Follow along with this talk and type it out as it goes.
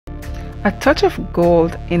A touch of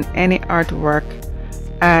gold in any artwork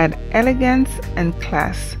adds elegance and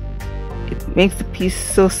class. It makes the piece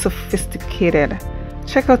so sophisticated.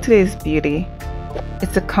 Check out today's beauty.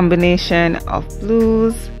 It's a combination of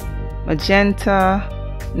blues, magenta,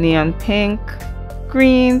 neon pink,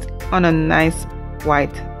 greens on a nice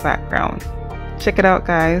white background. Check it out,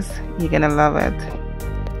 guys. You're gonna love it.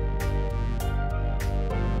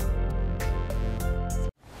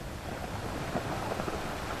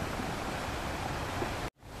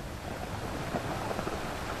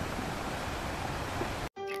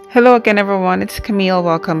 Hello again, everyone. It's Camille.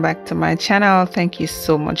 Welcome back to my channel. Thank you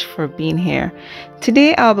so much for being here.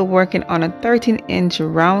 Today I'll be working on a 13-inch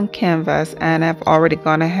round canvas, and I've already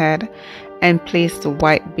gone ahead and placed the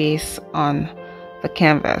white base on the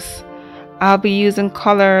canvas. I'll be using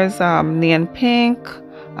colors neon pink,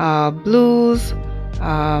 blues,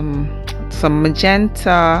 some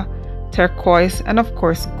magenta, turquoise, and of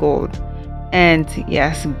course gold, and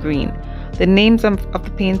yes, green. The names of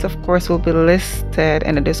the paints, of course, will be listed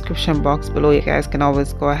in the description box below. You guys can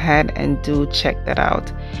always go ahead and do check that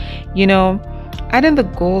out. You know, adding the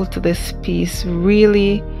gold to this piece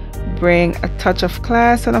really bring a touch of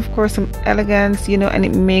class and of course some elegance, you know, and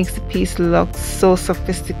it makes the piece look so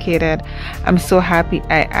sophisticated. I'm so happy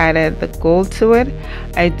I added the gold to it.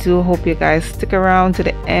 I do hope you guys stick around to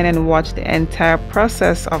the end and watch the entire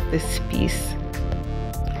process of this piece.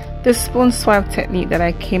 The spoon swipe technique that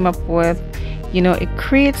I came up with, you know, it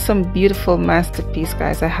creates some beautiful masterpiece,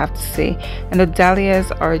 guys, I have to say. And the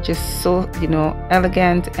dahlias are just so, you know,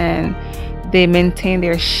 elegant, and they maintain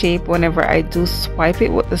their shape whenever I do swipe it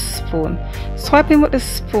with the spoon. Swiping with the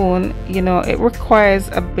spoon, you know, it requires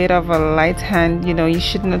a bit of a light hand. You know, you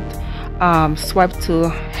shouldn't swipe too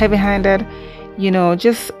heavy-handed. You know,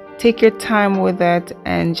 just take your time with it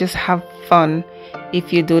and just have fun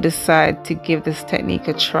if you do decide to give this technique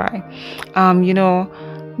a try. You know,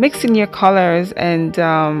 mixing your colors and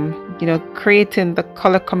you know, creating the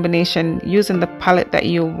color combination using the palette that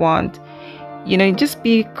you want. You know, just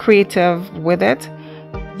be creative with it.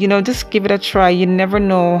 You know, just give it a try. You never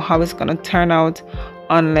know how it's gonna turn out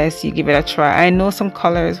unless you give it a try. I know some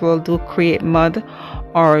colors will do create mud,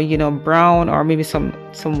 or you know, brown, or maybe some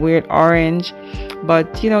weird orange,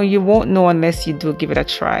 but you know, you won't know unless you do give it a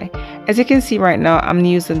try. As you can see right now, I'm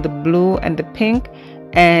using the blue and the pink,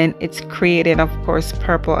 and it's creating, of course,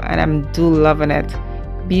 purple, and I'm loving it.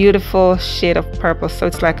 Beautiful shade of purple. So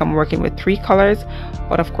it's like I'm working with 3 colors,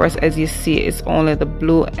 but of course, as you see, it's only the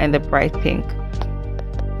blue and the bright pink.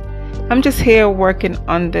 I'm just here working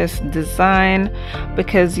on this design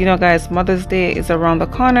because, you know, guys, Mother's Day is around the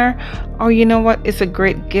corner, or you know what, it's a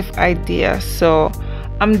great gift idea. So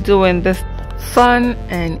I'm doing this fun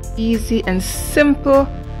and easy and simple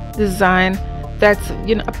design that's,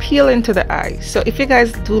 you know, appealing to the eye. So if you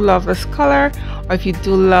guys do love this color, or if you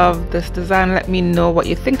do love this design, let me know what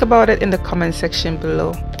you think about it in the comment section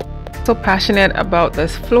below. So passionate about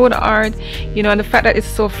this fluid art, you know, and the fact that it's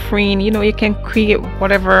so free. You know, you can create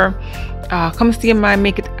whatever comes to your mind,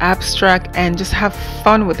 make it abstract, and just have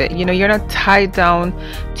fun with it. You know, you're not tied down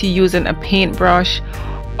to using a paintbrush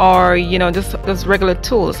or, you know, just those regular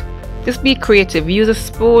tools. Just be creative, use a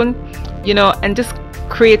spoon, you know, and just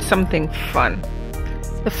create something fun.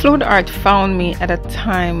 The fluid art found me at a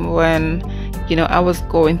time when, you know, I was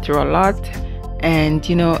going through a lot, and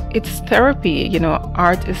you know, it's therapy. You know,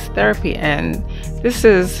 art is therapy, and this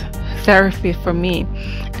is therapy for me.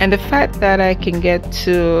 And the fact that I can get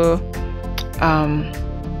to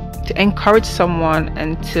encourage someone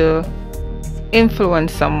and to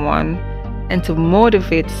influence someone and to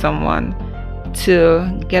motivate someone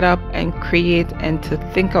to get up and create and to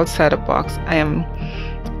think outside the box,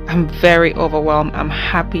 I'm very overwhelmed. I'm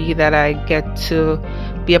happy that I get to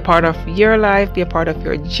be a part of your life, be a part of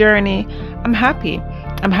your journey. I'm happy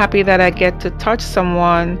that I get to touch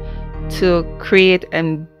someone to create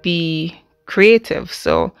and be creative.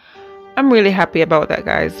 So I'm really happy about that,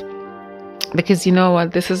 guys, because you know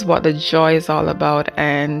what, this is what the joy is all about,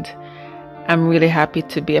 and I'm really happy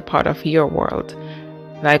to be a part of your world.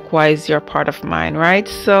 Likewise, you're part of mine, right?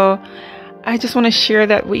 So I just want to share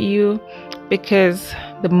that with you, because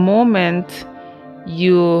the moment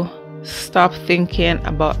you stop thinking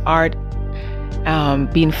about art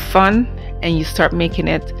being fun and you start making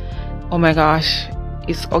it, oh my gosh,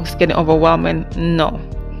 it's getting overwhelming. No,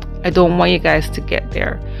 I don't want you guys to get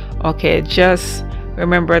there. Okay, just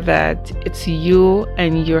remember that it's you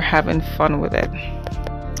and you're having fun with it.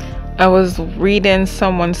 I was reading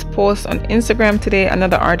someone's post on Instagram today,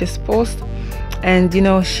 another artist post, and you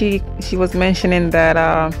know, she was mentioning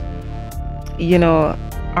that you know,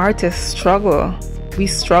 artists struggle we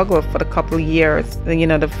struggled for the couple of years, you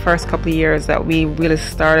know, the first couple of years that we really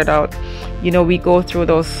started out. You know, we go through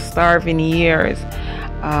those starving years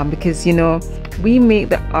because, you know, we make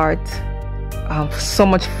the art so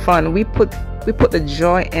much fun. We put the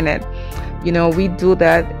joy in it. You know, we do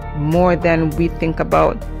that more than we think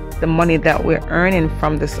about the money that we're earning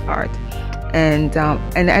from this art. And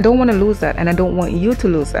I don't want to lose that, and I don't want you to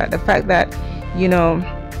lose that. The fact that, you know,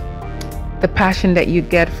 the passion that you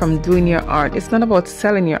get from doing your art, it's not about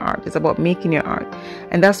selling your art, it's about making your art.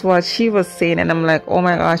 And that's what she was saying, and I'm like, oh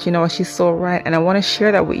my gosh, you know what, she's so right. And I want to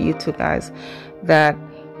share that with you too, guys, that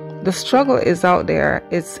the struggle is out there.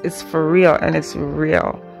 It's for real, and it's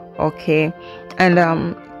real, okay? And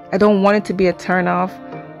I don't want it to be a turn off,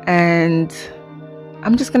 and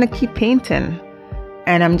I'm just gonna keep painting,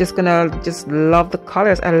 and I'm just gonna love the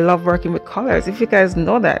colors. I love working with colors. If you guys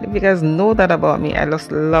know that, about me, I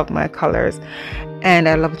just love my colors, and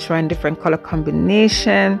I love trying different color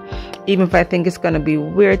combination. Even if I think it's gonna be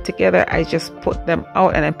weird together, I just put them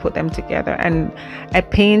out and I put them together, and I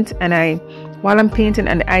paint, and while I'm painting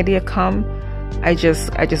and the idea come, I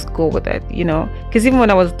just go with it, you know. Because even when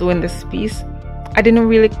I was doing this piece, I didn't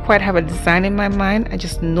really quite have a design in my mind. I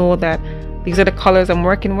just know that these are the colors I'm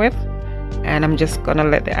working with, and I'm just gonna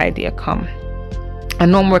let the idea come. I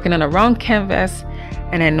know I'm working on a round canvas,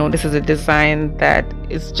 and I know this is a design that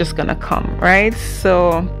is just gonna come, right?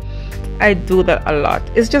 So I do that a lot.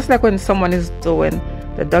 It's just like when someone is doing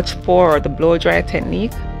the Dutch pour or the blow dry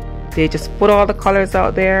technique, they just put all the colors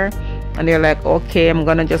out there, and they're like, okay, I'm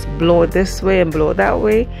gonna just blow this way and blow that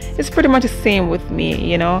way. It's pretty much the same with me,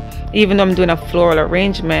 you know. Even though I'm doing a floral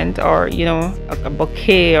arrangement, or, you know, a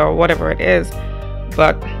bouquet or whatever it is,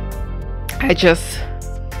 but I just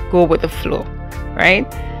go with the flow, right?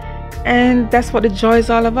 And that's what the joy is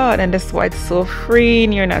all about, and that's why it's so free,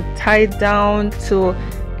 and you're not tied down to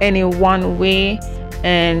any one way.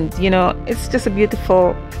 And, you know, it's just a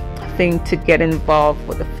beautiful thing to get involved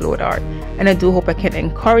with the fluid art. And I do hope I can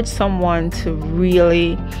encourage someone to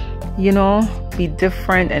really, you know, be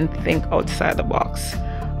different and think outside the box.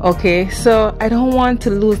 Okay, so I don't want to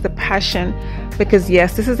lose the passion, because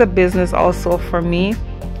yes, this is a business also for me,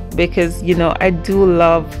 because, you know, I do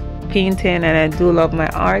love painting and I do love my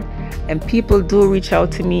art, and people do reach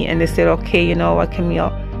out to me and they said, okay, you know what, Camille,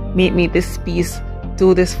 make me this piece,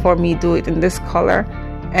 do this for me, do it in this color.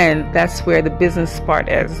 And that's where the business part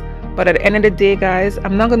is. But at the end of the day, guys,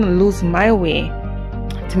 I'm not going to lose my way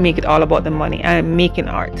to make it all about the money. I'm making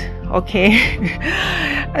art, okay?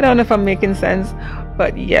 I don't know if I'm making sense,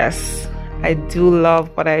 but yes, I do love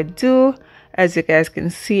what I do. As you guys can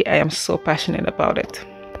see, I am so passionate about it.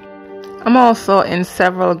 I'm also in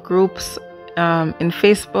several groups in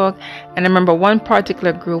Facebook, and I remember one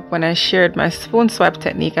particular group, when I shared my spoon swipe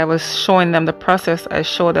technique, I was showing them the process. I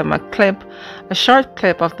showed them a short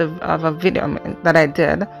clip of a video that I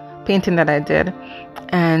did, painting that I did,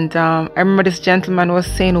 and I remember this gentleman was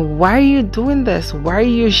saying, why are you doing this? Why are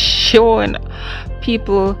you showing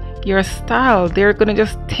people your style? They're gonna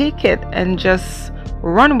just take it and just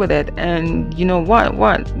run with it, and you know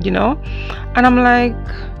what, you know. And I'm like,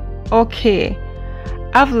 okay,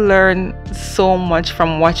 I've learned so much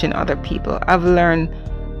from watching other people. I've learned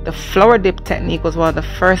the flower dip technique was one of the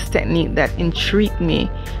first technique that intrigued me,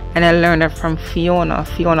 and I learned it from Fiona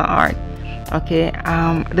Art. Okay,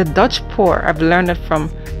 the Dutch pour, I've learned it from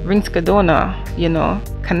Ringskadona, you know,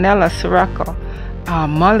 Canela, Sirocco,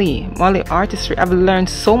 Molly Artistry. I've learned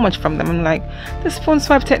so much from them. I'm like, the spoon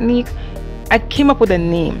swipe technique, I came up with a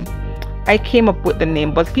name.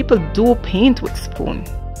 But people do paint with spoon.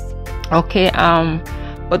 Okay,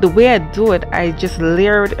 but the way I do it, I just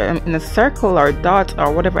layer it in a circle or dot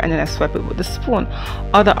or whatever, and then I swipe it with the spoon.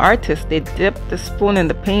 Other artists, they dip the spoon in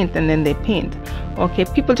the paint and then they paint. Okay,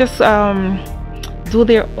 people just do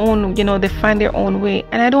their own, you know, they find their own way,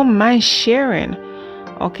 and I don't mind sharing.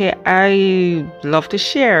 Okay, I love to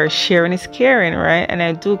share. Sharing is caring, right? And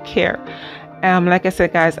I do care. Like I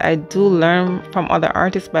said, guys, I do learn from other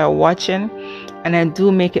artists by watching, and I do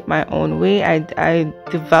make it my own way. I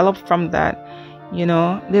develop from that. You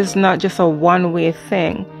know, there's not just a one-way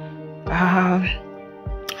thing.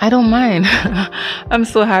 I don't mind. I'm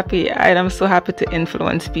so happy. I'm so happy to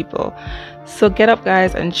influence people. So get up,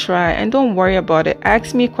 guys, and try, and don't worry about it.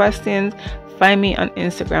 Ask me questions. Find me on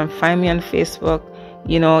Instagram. Find me on Facebook.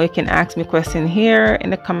 You know, you can ask me questions here in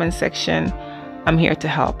the comment section. I'm here to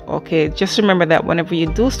help. Okay, just remember that whenever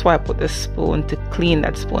you do swipe with the spoon, to clean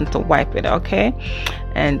that spoon, to wipe it. Okay,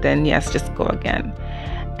 and then yes, just go again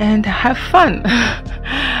and have fun.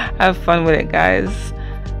 Have fun with it, guys.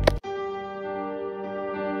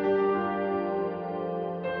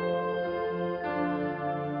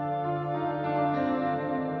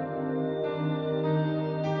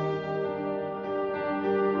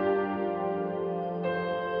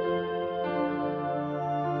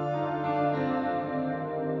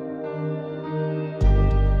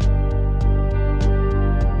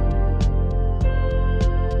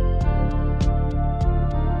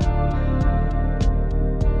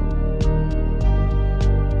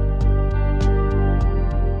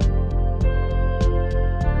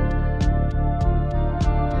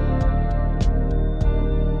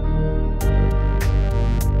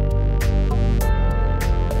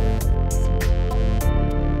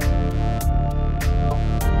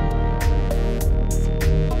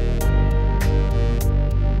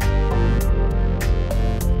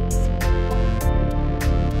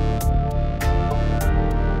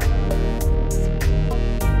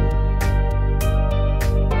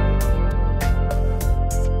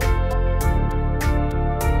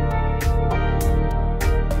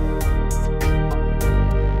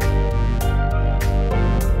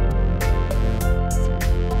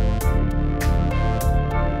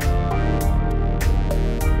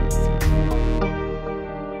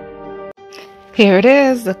 Here it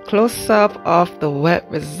is, the close-up of the wet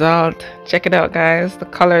result. Check it out, guys. The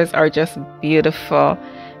colors are just beautiful.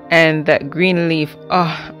 And that green leaf,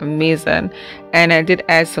 oh, amazing. And I did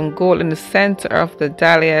add some gold in the center of the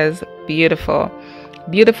dahlias. Beautiful.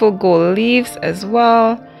 Beautiful gold leaves as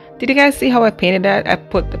well. Did you guys see how I painted that? I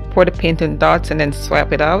poured the paint in dots and then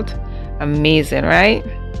swipe it out. Amazing, right?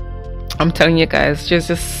 I'm telling you guys, there's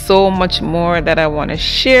just so much more that I want to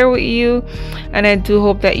share with you, and I do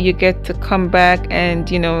hope that you get to come back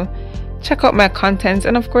and, you know, check out my contents.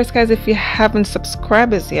 And of course, guys, if you haven't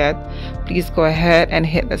subscribed as yet, please go ahead and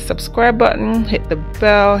hit the subscribe button, hit the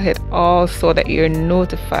bell, hit all, so that you're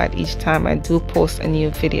notified each time I do post a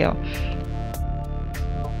new video.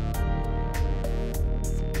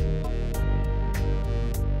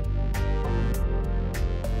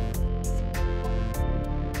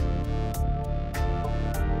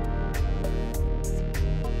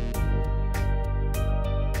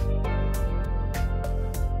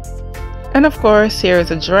 And of course, here is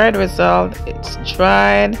a dried result. It's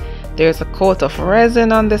dried. There's a coat of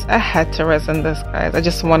resin on this. I had to resin this, guys. I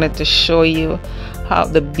just wanted to show you how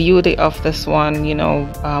the beauty of this one, you know,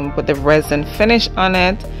 with the resin finish on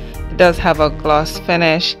it. It does have a gloss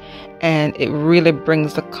finish and it really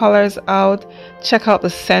brings the colors out. Check out the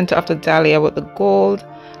center of the dahlia with the gold.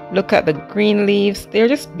 Look at the green leaves. They're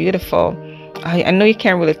just beautiful. I know you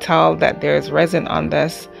can't really tell that there's resin on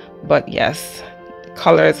this, but yes,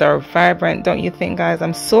 colors are vibrant, don't you think, guys?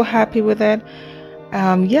 I'm so happy with it.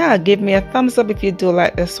 Yeah, give me a thumbs up if you do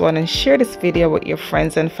like this one, and share this video with your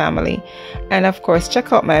friends and family. And of course,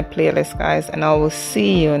 check out my playlist, guys, and I will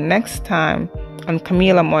see you next time on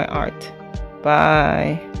Camile Amoy Art.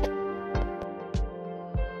 Bye.